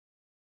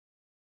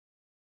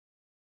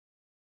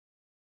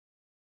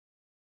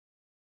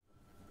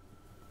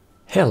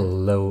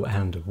Hello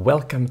and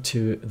welcome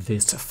to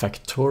this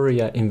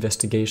Factorio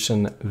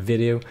investigation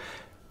video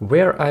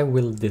where I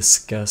will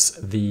discuss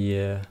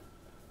the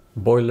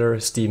boiler,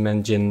 steam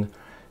engine,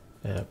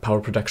 power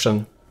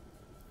production.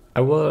 I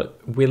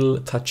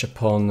will touch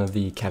upon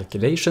the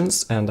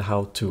calculations and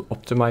how to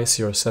optimize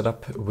your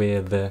setup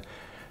with an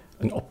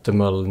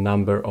optimal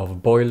number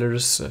of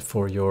boilers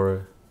for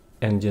your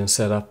engine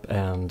setup,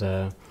 and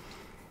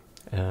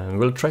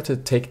we'll try to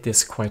take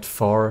this quite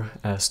far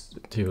as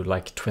to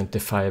like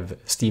 25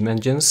 steam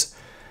engines.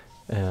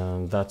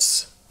 And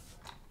that's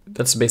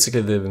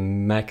basically the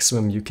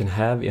maximum you can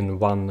have in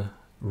one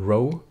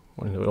row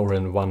or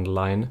in one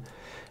line,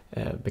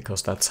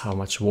 because that's how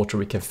much water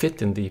we can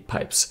fit in the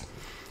pipes.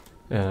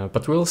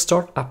 But we'll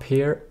start up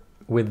here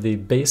with the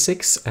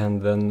basics,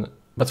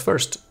 but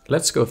first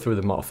let's go through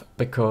the math,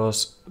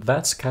 because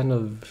that's kind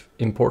of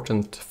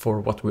important for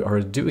what we are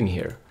doing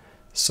here.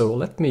 So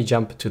let me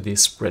jump to the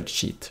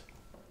spreadsheet.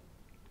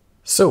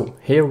 So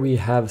here we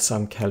have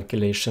some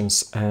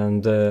calculations,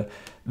 and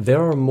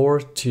there are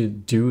more to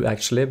do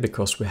actually,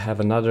 because we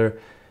have another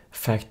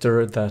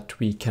factor that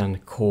we can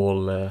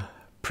call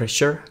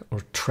pressure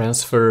or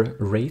transfer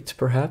rate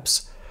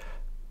perhaps.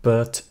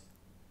 But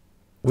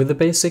with the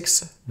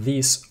basics,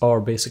 these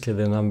are basically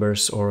the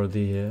numbers or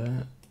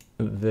the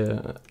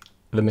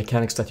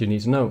mechanics that you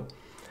need to know.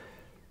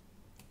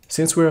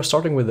 Since we are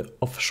starting with the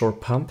offshore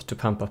pump to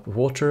pump up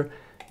water,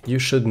 you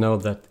should know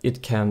that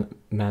it can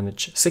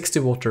manage 60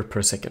 water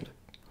per second.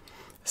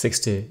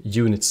 60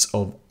 units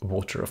of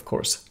water, of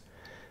course.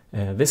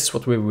 This is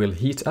what we will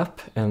heat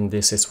up, and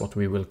this is what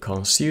we will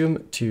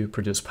consume to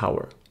produce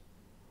power.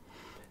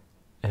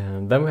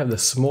 And then we have the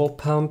small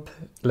pump.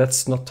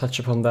 Let's not touch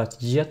upon that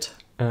yet.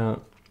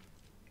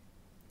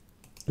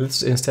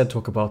 Let's instead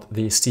talk about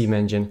the steam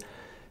engine.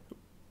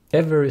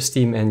 Every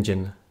steam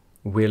engine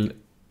will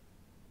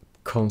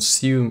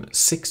consume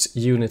 6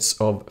 units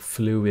of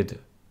fluid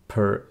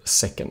per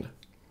second.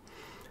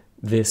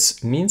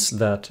 This means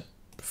that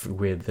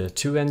with the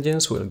 2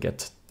 engines we'll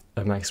get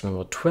a maximum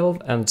of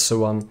 12 and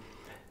so on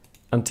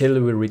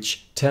until we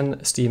reach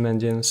 10 steam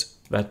engines.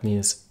 That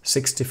means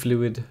 60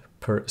 fluid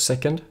per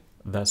second.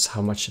 That's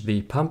how much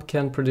the pump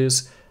can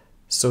produce,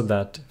 so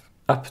that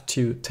up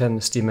to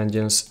 10 steam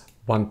engines,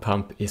 1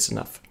 pump is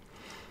enough.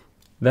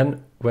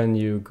 Then when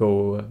you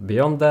go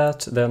beyond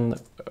that, then,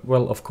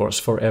 well, of course,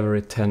 for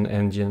every 10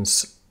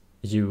 engines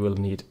you will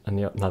need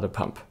another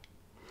pump.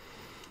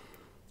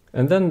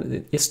 And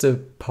then it's the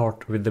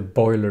part with the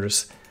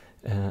boilers.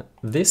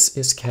 This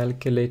is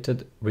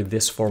calculated with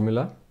this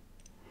formula.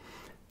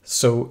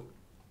 So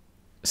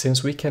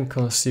since we can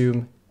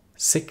consume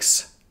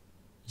 6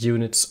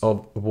 units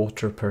of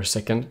water per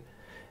second,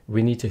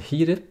 we need to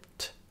heat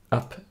it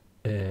up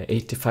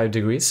 85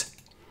 degrees.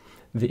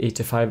 The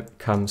 85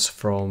 comes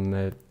from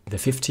the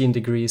 15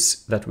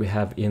 degrees that we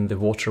have in the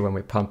water when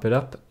we pump it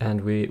up,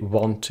 and we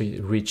want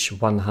to reach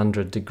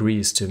 100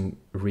 degrees to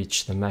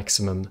reach the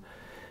maximum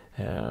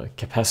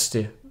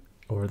capacity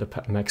or the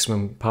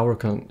maximum power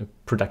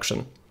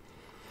production.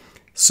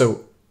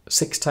 So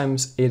 6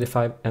 times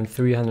 85 and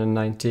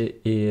 390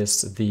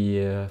 is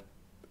the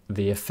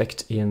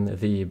effect in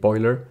the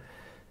boiler.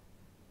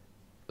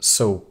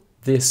 So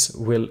this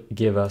will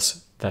give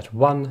us that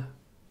one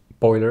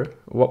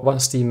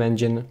steam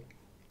engine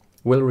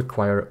will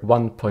require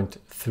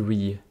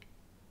 1.3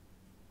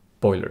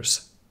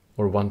 boilers,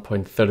 or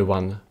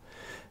 1.31.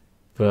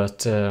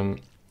 But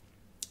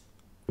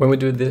when we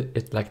do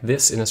it like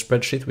this in a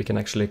spreadsheet, we can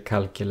actually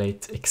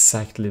calculate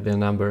exactly the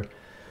number.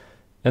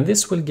 And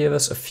this will give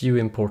us a few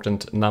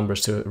important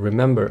numbers to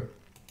remember.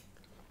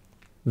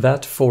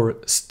 That for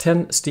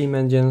 10 steam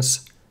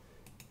engines,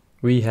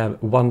 we have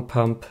 1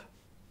 pump,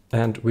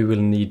 and we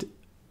will need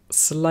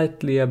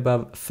slightly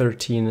above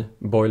 13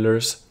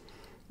 boilers.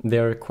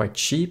 They're quite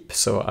cheap,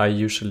 so I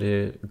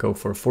usually go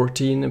for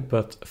 14,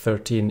 but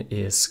 13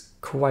 is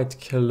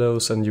quite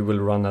close, and you will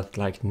run at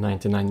like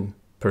 99%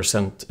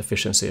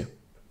 efficiency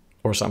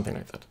or something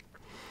like that.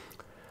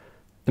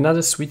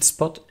 Another sweet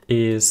spot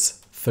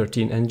is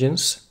 13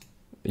 engines.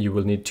 You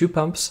will need 2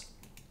 pumps,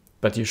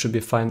 but you should be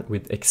fine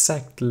with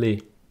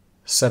exactly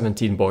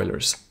 17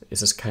 boilers.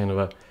 This is kind of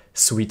a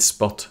sweet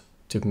spot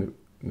to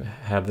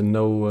have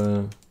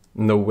no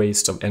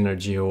waste of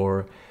energy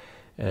or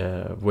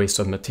waste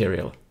of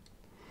material.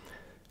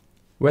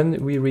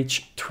 When we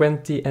reach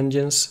 20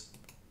 engines,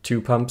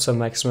 2 pumps a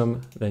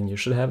maximum, then you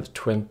should have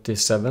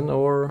 27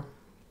 or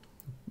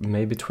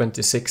maybe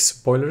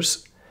 26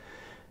 boilers.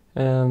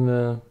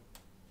 And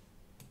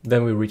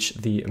then we reach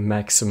the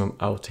maximum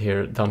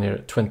down here,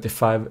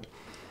 25.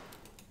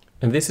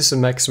 And this is a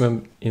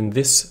maximum in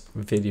this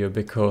video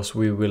because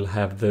we will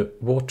have the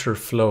water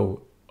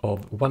flow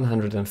of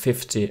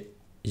 150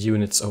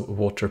 units of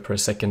water per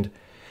second.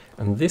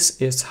 And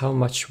this is how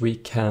much we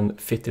can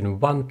fit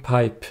in one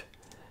pipe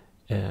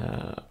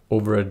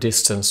over a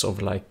distance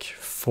of like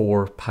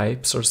 4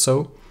 pipes or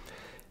so.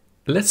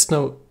 Let's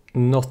now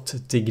not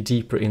dig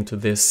deeper into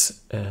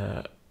this.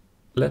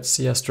 Let's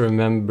just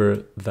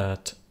remember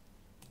that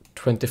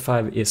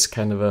 25 is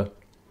kind of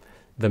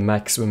the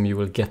maximum you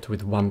will get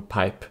with one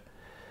pipe,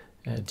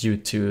 due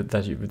to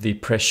that the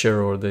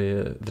pressure or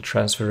the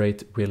transfer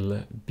rate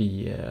will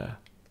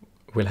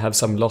have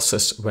some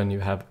losses when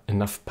you have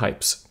enough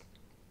pipes.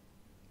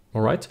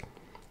 All right.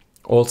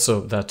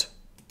 Also that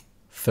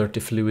 30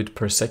 fluid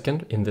per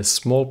second in this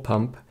small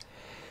pump,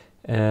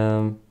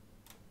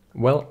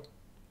 well,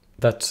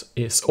 that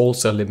is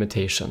also a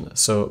limitation.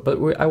 So, but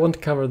I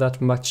won't cover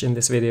that much in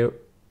this video.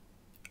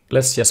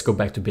 Let's just go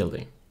back to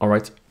building. All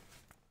right.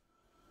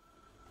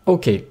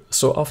 Okay,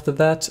 so after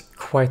that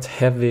quite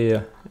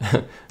heavy,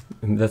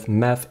 that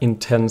math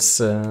intense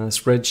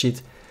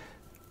spreadsheet,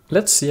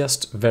 let's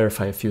just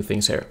verify a few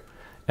things here.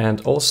 And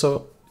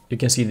also, you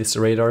can see these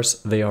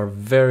radars, they are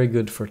very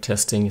good for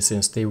testing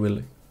since they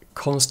will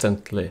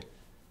constantly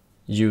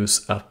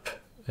use up,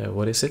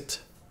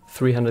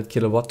 300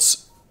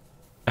 kilowatts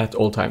at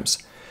all times.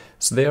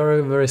 So they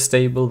are very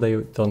stable, they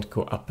don't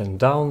go up and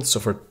down,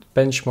 so for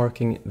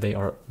benchmarking they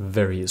are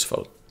very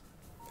useful.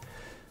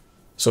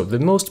 So the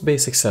most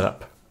basic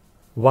setup,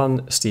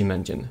 one steam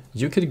engine.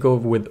 You could go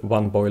with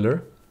one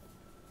boiler,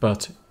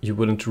 but you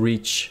wouldn't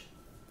reach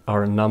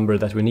our number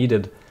that we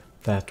needed,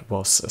 that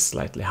was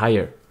slightly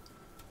higher.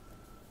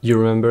 You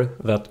remember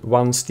that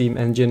one steam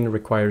engine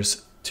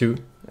requires 2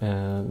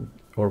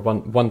 or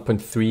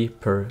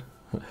 1.3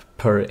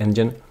 per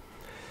engine.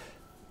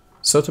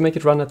 So to make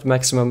it run at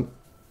maximum,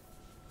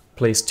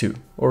 place 2,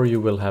 or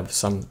you will have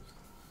some,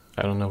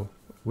 I don't know,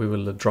 we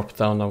will drop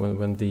down now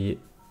when the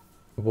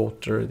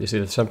water, you see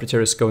the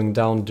temperature is going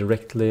down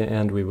directly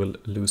and we will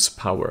lose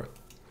power.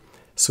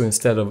 So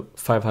instead of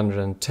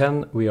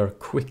 510, we are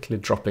quickly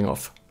dropping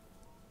off.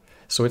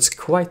 So it's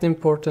quite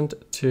important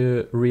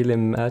to really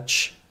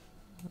match.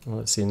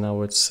 Let's see,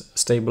 now it's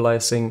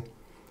stabilizing.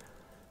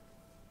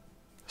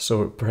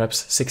 So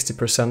perhaps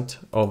 60%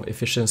 of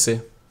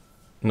efficiency,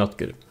 not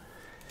good.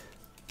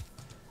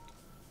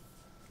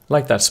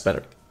 Like that's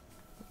better.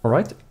 All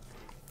right.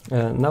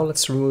 Now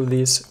let's remove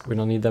these. We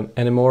don't need them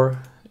anymore.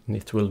 And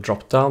it will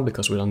drop down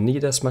because we don't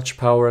need as much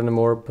power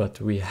anymore, but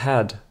we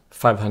had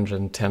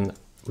 510,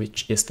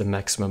 which is the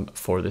maximum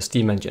for the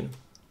steam engine.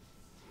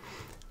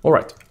 All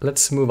right,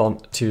 let's move on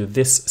to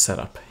this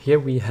setup. Here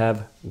we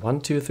have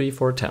 1, 2, 3,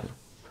 4, 10.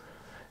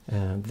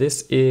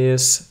 This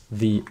is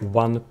the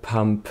one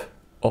pump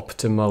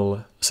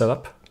optimal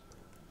setup.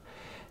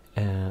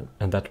 And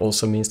that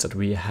also means that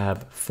we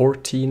have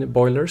 14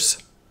 boilers.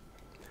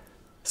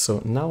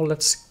 So now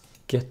let's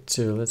get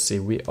to, let's see,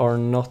 we are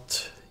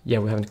not, we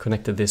haven't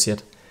connected this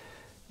yet.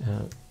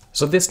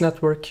 So this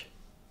network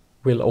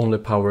will only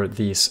power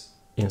these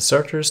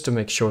inserters to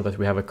make sure that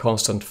we have a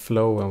constant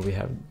flow and we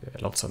have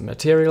lots of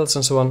materials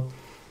and so on.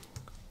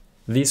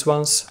 These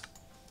ones,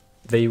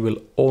 they will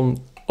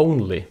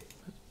only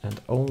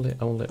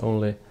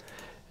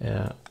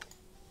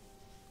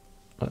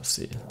let's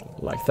see,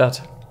 like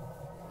that,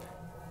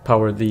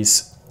 power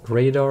these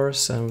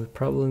radars, and we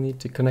probably need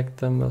to connect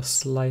them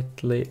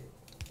slightly,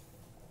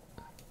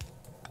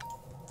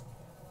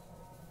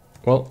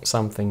 well,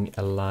 something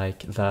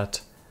like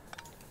that.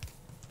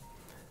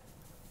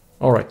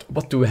 All right,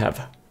 what do we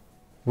have?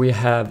 We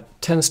have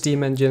 10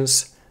 steam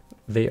engines.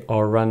 They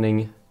are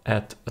running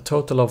at a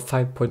total of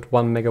 5.1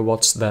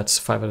 megawatts. That's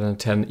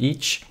 510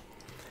 each.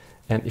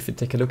 And if you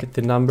take a look at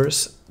the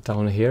numbers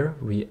down here,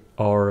 we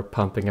are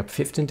pumping up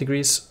 15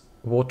 degrees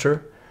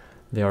water.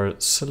 They are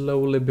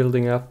slowly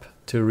building up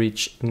to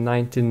reach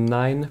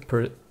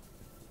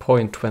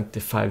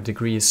 99.25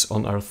 degrees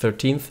on our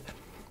 13th.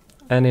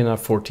 And in our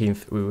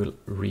 14th, we will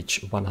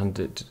reach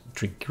 100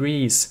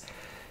 degrees.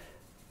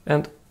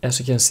 And as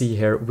you can see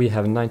here, we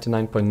have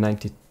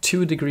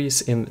 99.92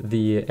 degrees in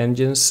the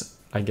engines.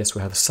 I guess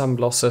we have some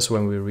losses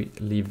when we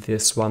leave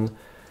this one.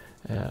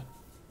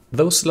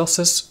 Those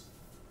losses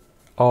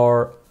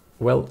are,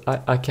 well,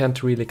 I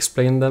can't really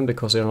explain them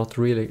because they're not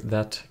really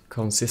that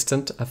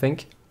consistent, I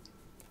think.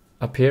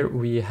 Up here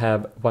we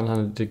have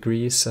 100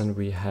 degrees and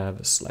we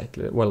have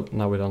slightly, well,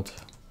 now we don't,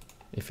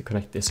 if you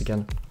connect this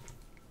again.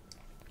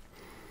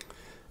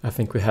 I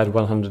think we had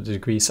 100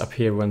 degrees up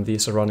here when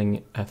these are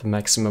running at the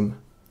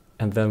maximum.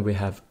 And then we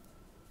have,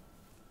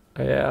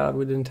 we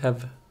didn't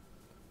have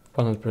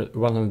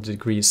 100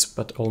 degrees,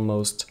 but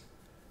almost.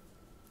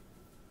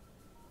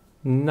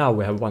 Now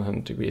we have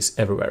 100 degrees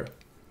everywhere.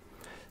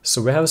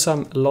 So we have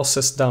some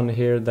losses down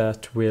here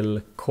that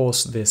will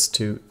cause this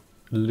to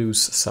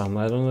lose some.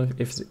 I don't know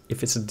if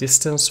it's a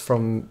distance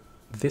from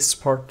this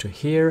part to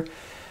here.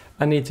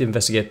 I need to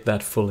investigate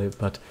that fully,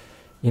 but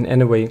in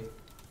any way,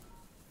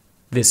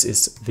 this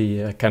is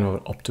the kind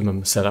of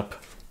optimum setup.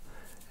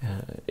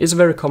 It's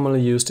very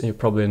commonly used and you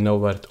probably know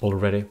about it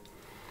already.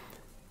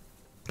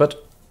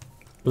 But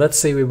let's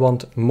say we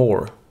want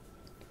more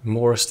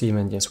steam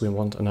engines, we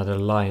want another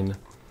line.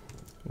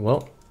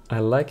 Well, I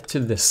like to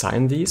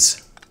design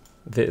these.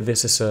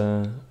 This is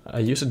I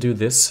used to do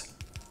this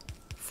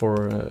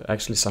for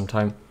actually some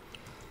time.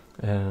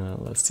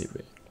 Let's see,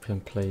 we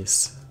can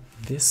place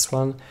this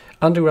one.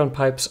 Underground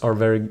pipes are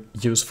very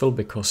useful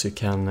because you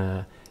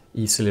can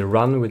easily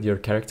run with your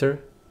character.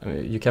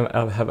 You can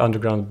have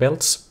underground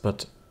belts,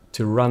 but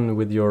to run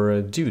with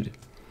your dude,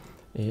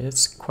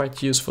 It's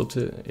quite useful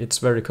it's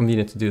very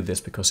convenient to do this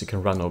because you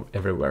can run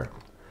everywhere.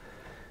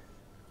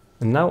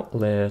 And now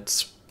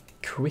let's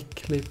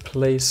quickly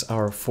place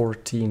our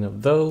 14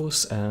 of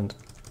those and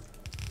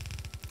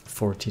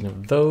 14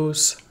 of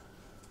those.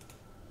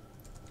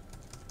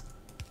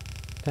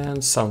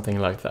 And something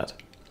like that.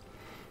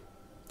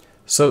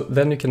 So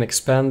then you can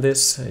expand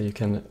this. You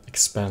can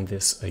expand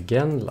this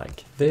again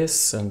like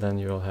this, and then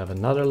you'll have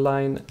another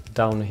line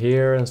down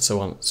here and so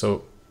on.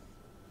 So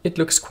it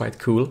looks quite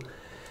cool,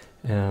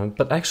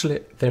 but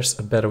actually there's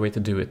a better way to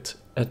do it,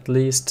 at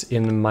least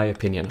in my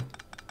opinion.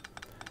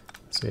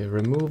 So we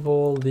remove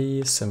all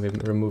these and we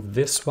remove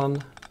this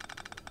one.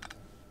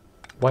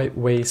 Why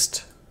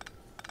waste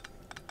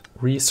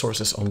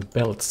resources on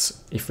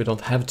belts if we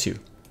don't have to?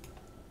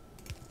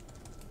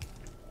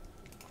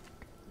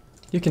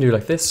 You can do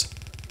like this.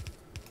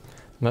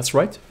 And that's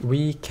right,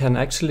 we can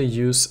actually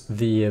use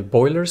the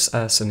boilers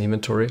as an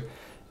inventory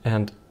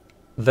and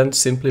then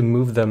simply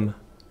move them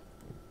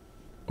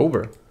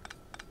over.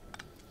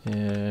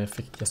 If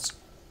we just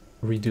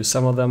redo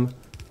some of them.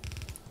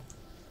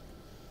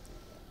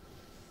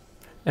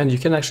 And you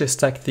can actually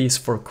stack these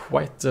for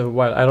quite a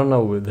while. I don't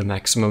know the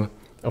maximum.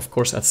 Of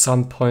course, at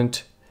some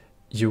point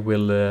you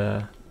will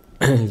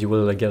you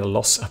will get a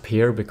loss up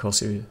here because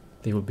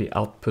they will be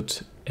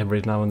output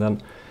every now and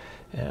then.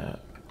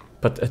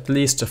 But at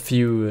least a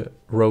few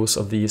rows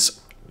of these,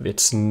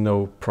 it's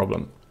no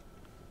problem.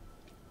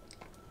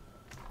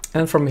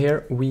 And from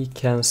here we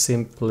can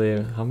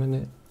simply... How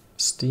many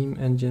steam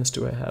engines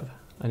do I have?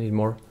 I need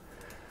more.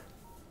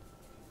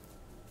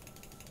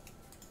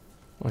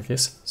 Like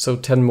this. So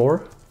 10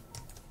 more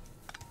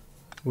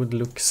would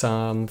look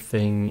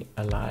something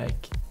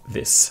like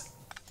this.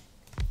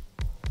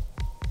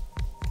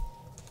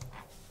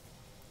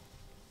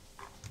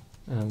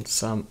 And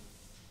some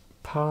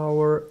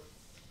power.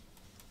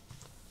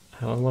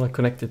 I don't want to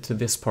connect it to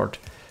this part.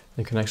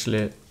 You can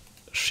actually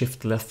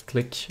shift left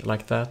click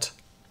like that.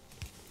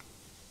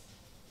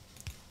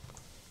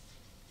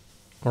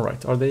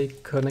 Alright, are they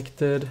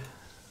connected?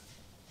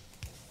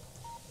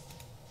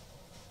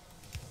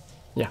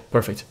 Yeah,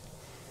 perfect.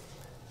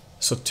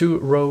 So 2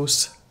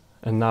 rows,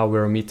 and now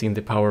we're meeting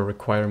the power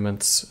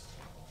requirements.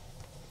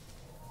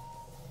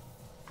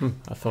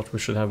 I thought we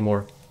should have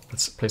more.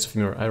 Let's place a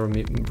few more. I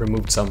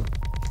removed some.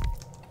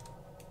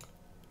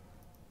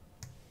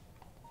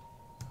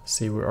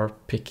 See, we are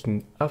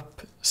picking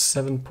up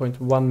 7.1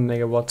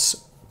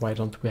 megawatts. Why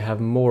don't we have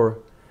more?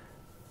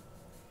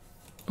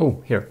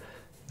 Oh, here.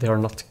 They are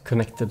not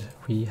connected.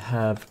 We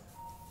have...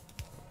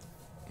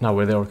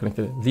 Now they are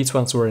connected. These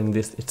ones were in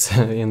this, it's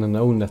in an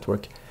own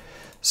network.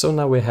 So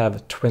now we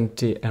have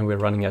 20 and we're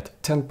running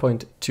at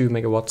 10.2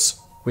 megawatts,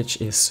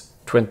 which is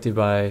 20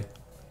 by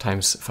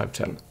times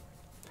 510.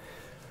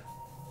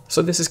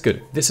 So this is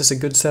good. This is a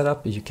good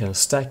setup. You can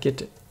stack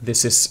it.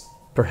 This is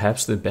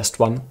perhaps the best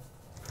one.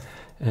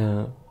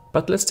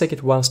 But let's take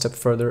it one step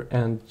further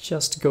and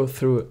just go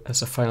through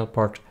as a final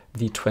part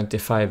the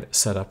 25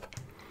 setup.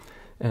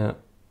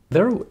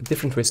 There are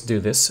different ways to do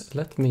this.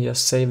 Let me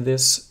just save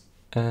this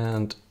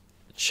and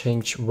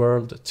change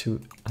world to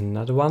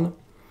another one.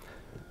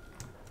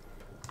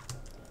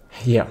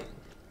 Yeah.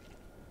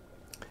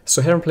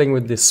 So here I'm playing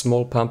with this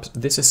small pump.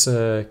 This is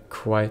a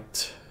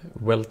quite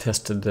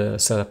well-tested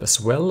setup as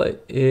well.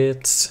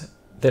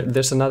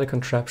 There's another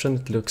contraption.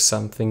 It looks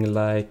something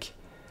like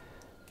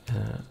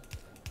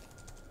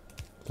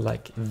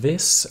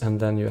this, and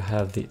then you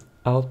have the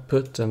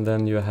output, and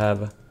then you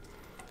have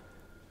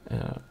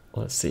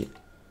let's see,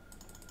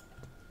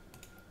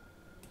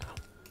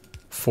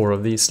 4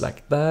 of these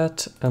like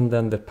that, and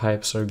then the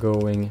pipes are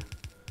going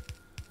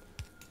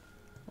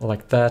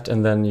like that,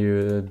 and then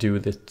you do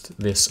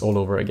this all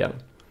over again.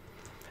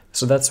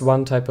 So that's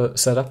one type of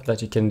setup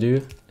that you can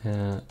do,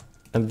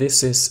 and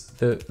this is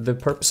the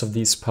purpose of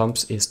these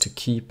pumps is to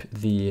keep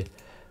the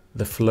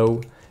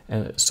flow,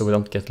 so we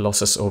don't get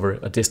losses over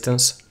a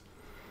distance.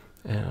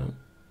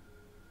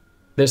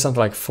 There's something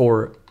like a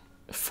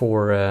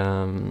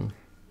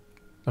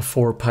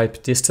 4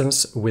 pipe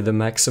distance with a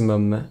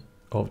maximum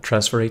of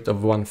transfer rate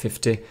of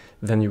 150,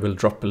 then you will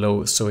drop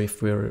below. So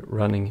if we're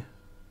running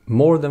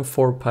more than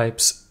 4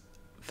 pipes,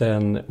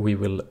 then we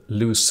will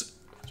lose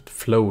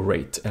flow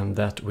rate, and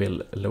that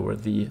will lower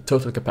the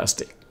total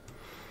capacity.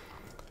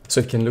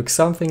 So it can look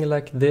something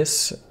like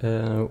this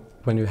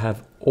when you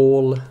have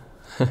all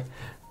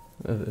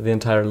the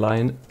entire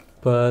line,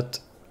 but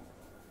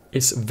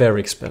it's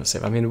very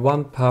expensive. I mean,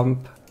 one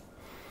pump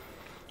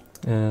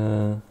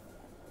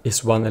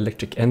is one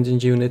electric engine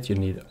unit. You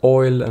need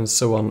oil and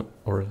so on,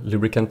 or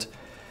lubricant.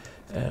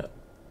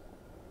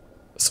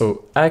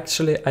 So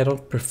actually I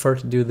don't prefer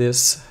to do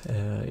this.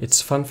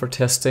 It's fun for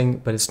testing,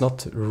 but it's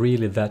not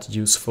really that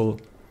useful.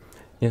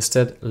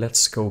 Instead,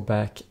 let's go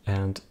back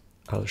and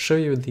I'll show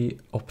you the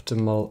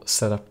optimal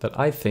setup that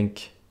I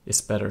think is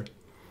better.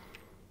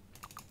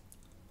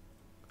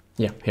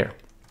 Yeah, here.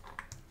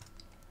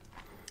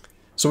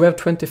 So we have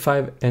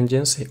 25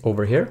 engines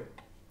over here.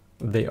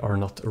 They are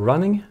not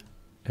running.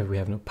 We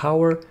have no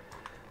power.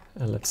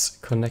 Let's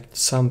connect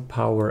some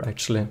power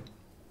actually.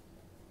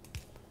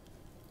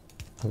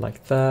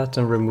 like that,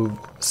 and remove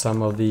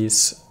some of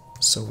these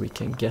so we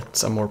can get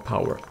some more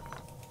power.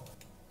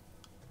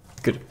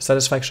 Good,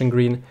 satisfaction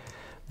green.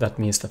 That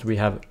means that we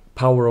have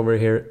power over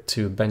here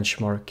to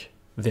benchmark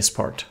this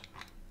part.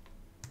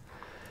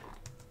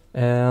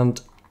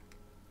 And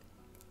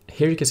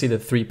here you can see the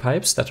 3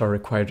 pipes that are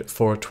required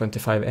for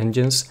 25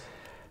 engines.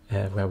 We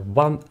have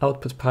 1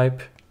 output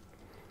pipe.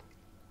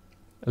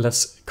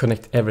 Let's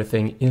connect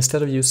everything.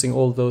 Instead of using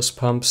all those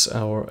pumps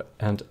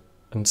and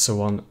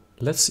so on,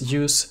 let's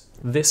use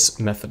this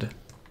method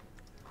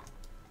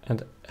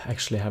and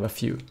actually have a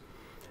few.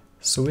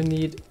 So we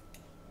need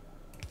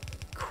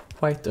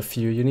quite a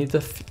few. You need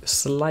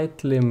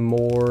slightly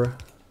more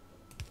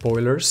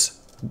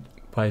boilers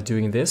by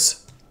doing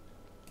this.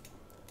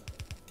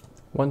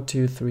 1,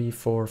 2, 3,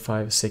 4,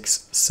 5,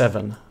 6,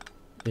 7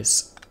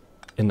 is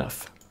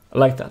enough,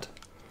 like that.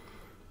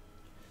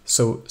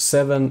 So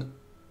 7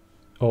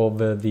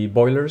 of the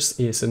boilers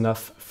is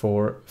enough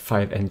for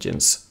 5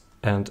 engines,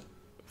 and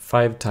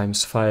 5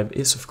 times 5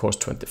 is of course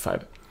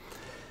 25.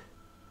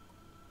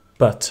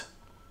 But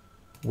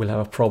we'll have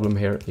a problem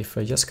here if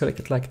I just connect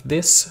it like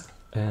this,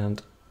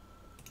 and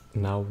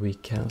now we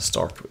can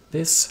start with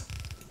this.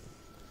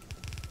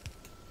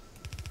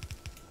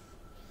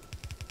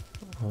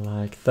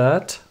 Like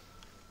that.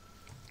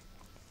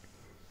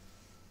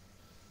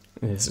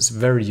 This is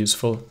very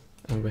useful,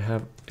 and we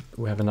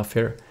have enough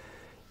here.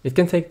 It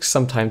can take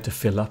some time to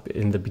fill up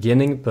in the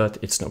beginning, but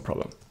it's no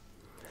problem.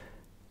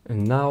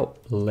 And now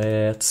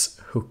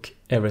let's hook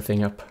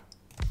everything up.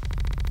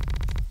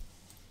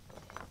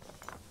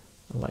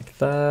 Like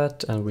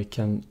that, and we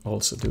can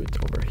also do it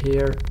over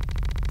here.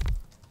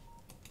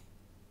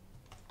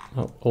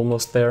 Oh,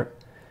 almost there.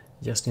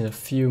 Just need a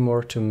few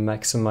more to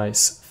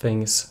maximize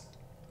things.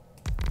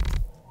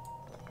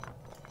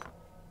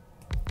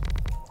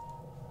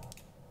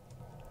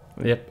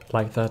 Yep,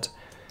 like that.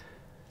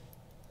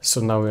 So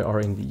now we are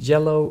in the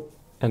yellow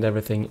and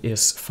everything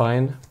is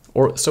fine,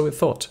 or so we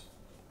thought,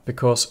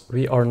 because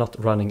we are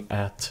not running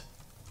at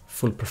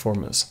full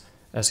performance.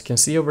 As you can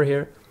see over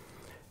here,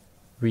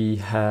 we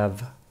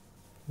have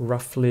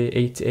roughly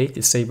 88,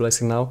 it's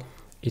stabilizing now,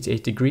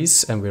 88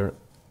 degrees, and we're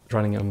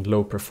running on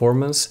low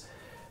performance.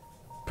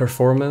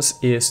 Performance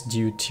is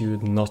due to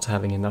not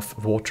having enough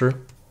water.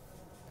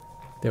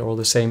 They're all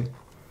the same.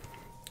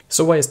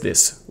 So why is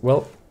this?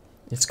 Well,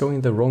 it's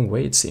going the wrong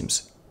way, it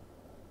seems.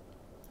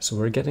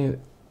 So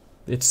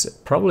it's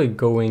probably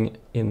going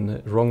in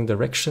the wrong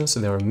direction, so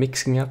they are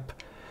mixing up.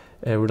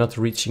 We're not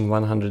reaching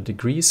 100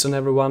 degrees on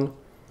everyone.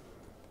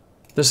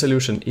 The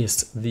solution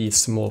is the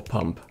small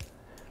pump.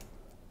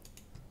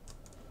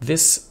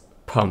 This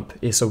pump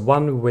is a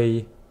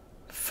one-way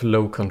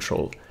flow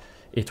control.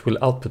 It will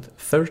output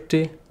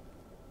 30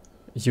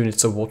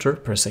 units of water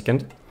per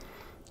second,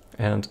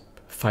 and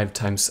 5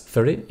 times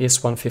 30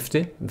 is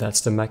 150.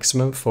 That's the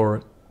maximum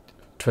for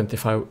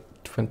 25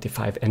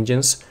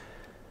 engines,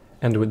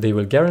 and they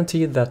will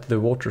guarantee that the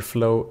water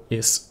flow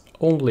is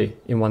only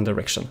in one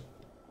direction.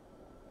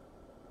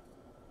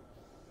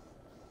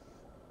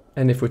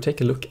 And if we take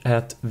a look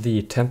at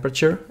the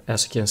temperature,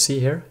 as you can see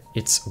here,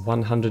 it's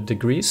 100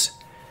 degrees.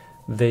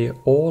 They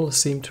all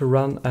seem to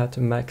run at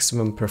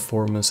maximum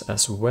performance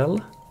as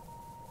well.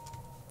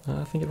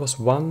 I think it was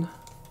 1.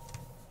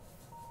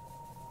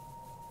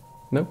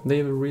 No,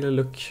 they really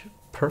look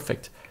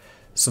perfect.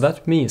 So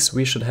that means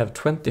we should have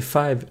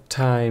 25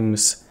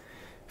 times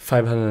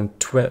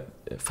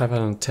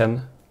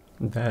 510.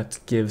 That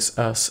gives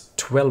us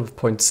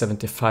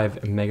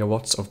 12.75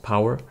 megawatts of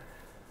power.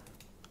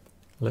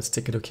 Let's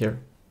take a look here.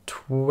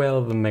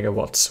 12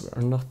 megawatts.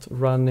 We're not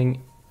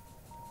running.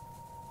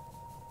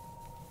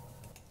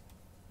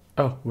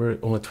 Oh, we're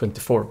only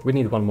 24. We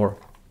need one more.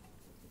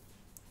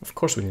 Of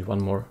course we need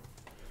one more.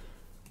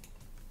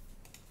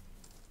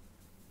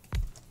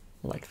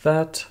 Like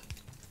that.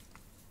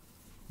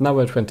 Now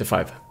we're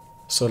 25.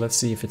 So let's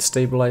see if it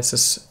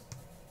stabilizes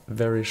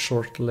very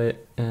shortly.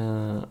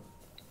 12.7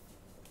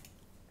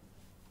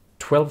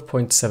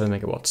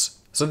 megawatts.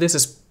 So this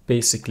is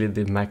basically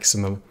the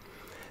maximum.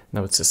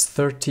 Now it says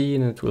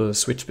 13 and it will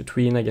switch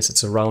between. I guess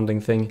it's a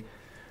rounding thing.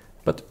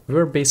 But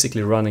we're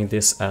basically running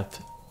this at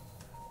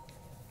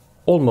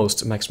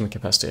almost maximum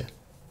capacity.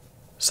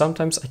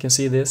 Sometimes I can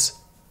see this.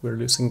 We're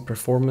losing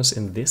performance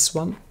in this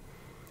one.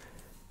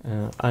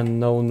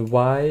 Unknown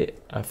why.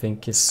 I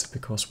think it's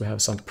because we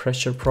have some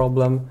pressure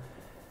problem.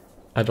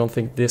 I don't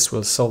think this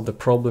will solve the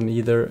problem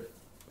either.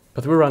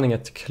 But we're running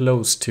at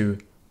close to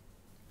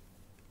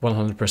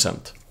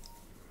 100%.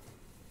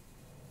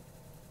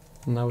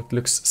 Now it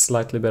looks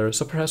slightly better.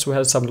 So perhaps we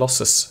had some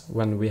losses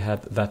when we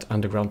had that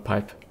underground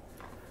pipe.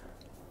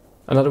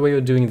 Another way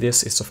of doing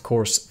this is of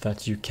course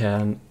that you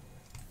can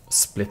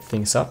split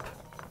things up.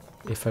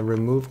 If I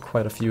remove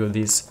quite a few of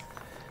these,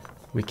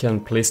 we can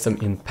place them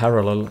in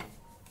parallel.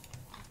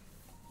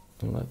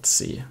 Let's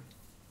see.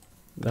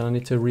 Then I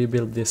need to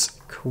rebuild this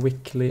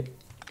quickly.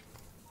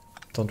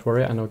 Don't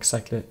worry, I know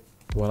exactly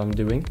what I'm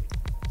doing.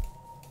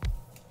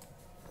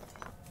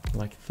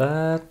 Like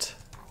that.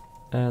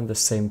 And the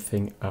same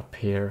thing up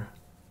here.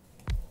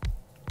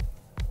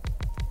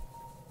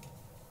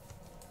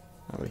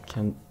 we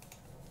can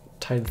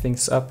tidy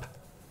things up.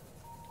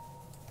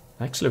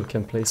 Actually, we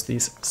can place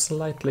these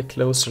slightly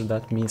closer.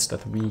 That means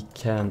that we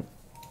can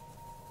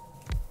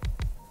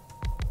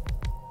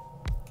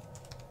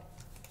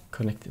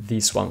connect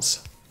these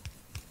ones.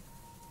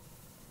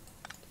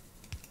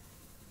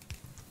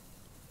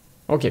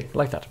 Okay,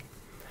 like that.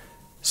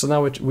 So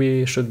now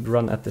we should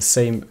run at the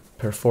same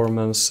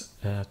performance,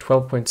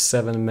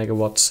 12.7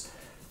 megawatts,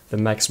 the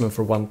maximum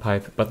for one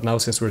pipe. But now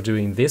since we're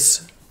doing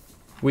this,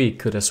 we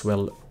could as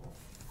well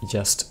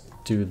just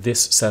do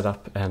this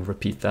setup and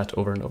repeat that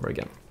over and over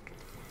again.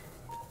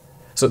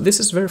 So this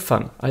is very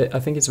fun. I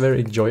think it's very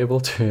enjoyable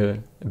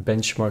to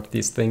benchmark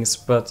these things,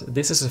 but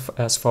this is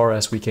as far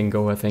as we can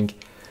go, I think.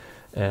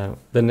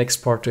 The next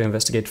part to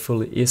investigate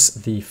fully is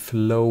the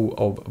flow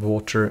of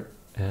water,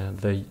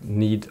 the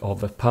need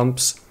of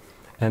pumps,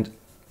 and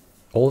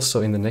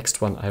also in the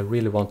next one I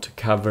really want to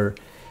cover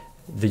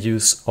the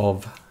use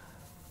of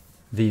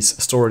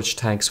these storage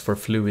tanks for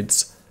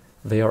fluids.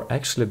 They are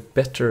actually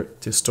better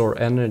to store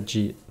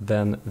energy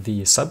than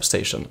the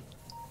substation.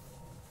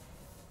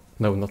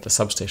 No, not the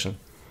substation.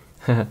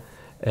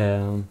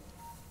 The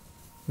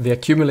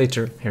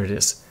accumulator, here it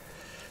is.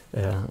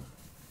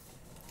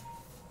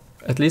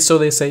 At least so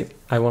they say.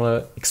 I want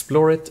to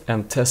explore it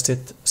and test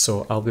it,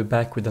 so I'll be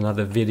back with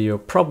another video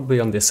probably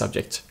on this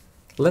subject.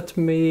 Let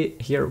me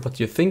hear what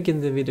you think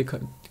in the video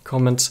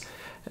comments,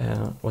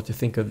 what you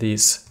think of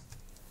this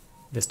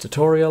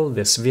tutorial,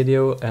 this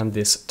video, and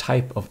this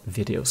type of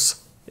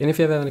videos. And if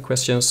you have any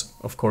questions,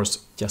 of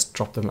course, just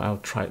drop them. I'll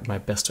try my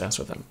best to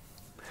answer them.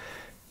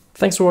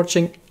 Thanks for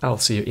watching. I'll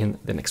see you in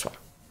the next one.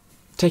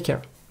 Take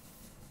care.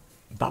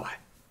 Bye-bye.